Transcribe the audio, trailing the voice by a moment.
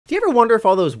Do you ever wonder if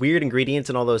all those weird ingredients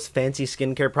and all those fancy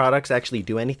skincare products actually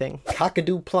do anything?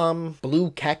 Kakadu plum,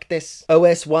 blue cactus,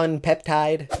 OS1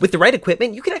 peptide. With the right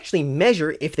equipment, you can actually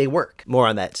measure if they work. More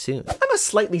on that soon. I'm a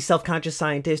slightly self-conscious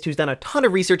scientist who's done a ton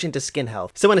of research into skin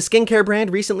health. So when a skincare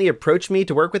brand recently approached me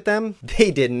to work with them,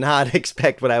 they did not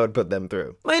expect what I would put them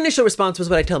through. My initial response was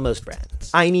what I tell most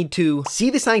brands. I need to see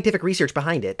the scientific research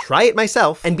behind it, try it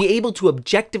myself, and be able to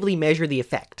objectively measure the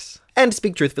effects and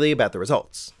speak truthfully about the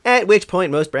results. At which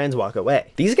point most brands walk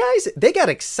away. These guys, they got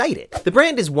excited. The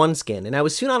brand is OneSkin, and I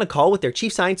was soon on a call with their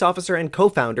chief science officer and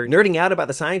co-founder, nerding out about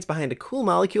the science behind a cool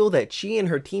molecule that she and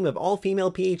her team of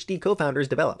all-female PhD co-founders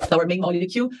developed. Our main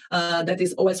molecule, that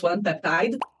is OS1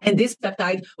 peptide. And this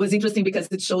peptide was interesting because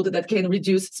it showed that can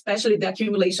reduce, especially the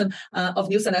accumulation of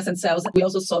new senescent cells. We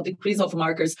also saw decrease of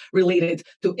markers related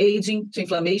to aging, to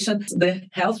inflammation. The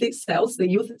healthy cells, the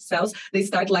youth cells, they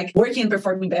start like working and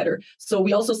performing better. So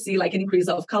we also see like an increase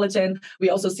of collagen. We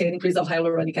also see an increase of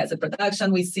hyaluronic acid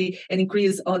production. We see an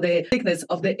increase on the thickness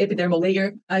of the epidermal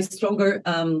layer, a stronger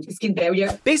skin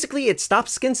barrier. Basically, it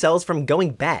stops skin cells from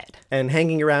going bad and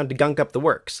hanging around to gunk up the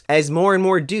works, as more and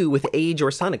more do with age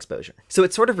or sun exposure. So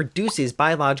it sort of reduces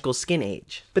biological skin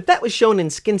age. But that was shown in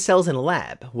skin cells in a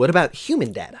lab. What about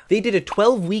human data? They did a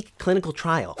 12-week clinical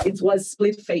trial. It was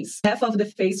split phase. Half of the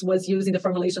phase was using the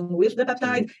formulation with the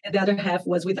peptide, and the other half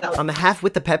was without. On the half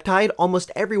with the peptide,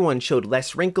 almost everyone showed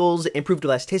less wrinkles, improved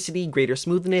elasticity, greater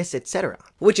smoothness, etc.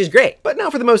 Which is great. But now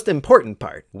for the most important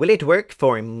part. Will it work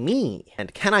for me?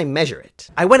 And can I measure it?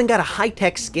 I went and got a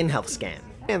high-tech skin health scan,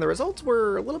 and the results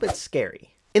were a little bit scary.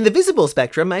 In the visible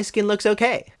spectrum, my skin looks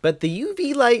okay, but the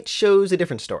UV light shows a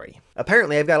different story.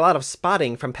 Apparently, I've got a lot of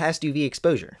spotting from past UV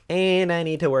exposure, and I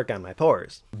need to work on my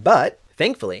pores. But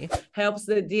thankfully, helps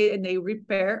the DNA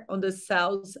repair on the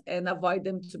cells and avoid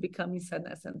them to become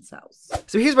senescent cells.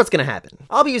 So here's what's gonna happen.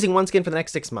 I'll be using OneSkin for the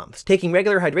next 6 months, taking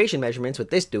regular hydration measurements with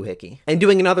this doohickey, and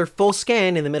doing another full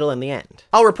scan in the middle and the end.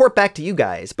 I'll report back to you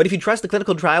guys, but if you trust the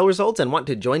clinical trial results and want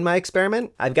to join my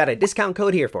experiment, I've got a discount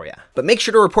code here for you. But make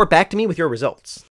sure to report back to me with your results.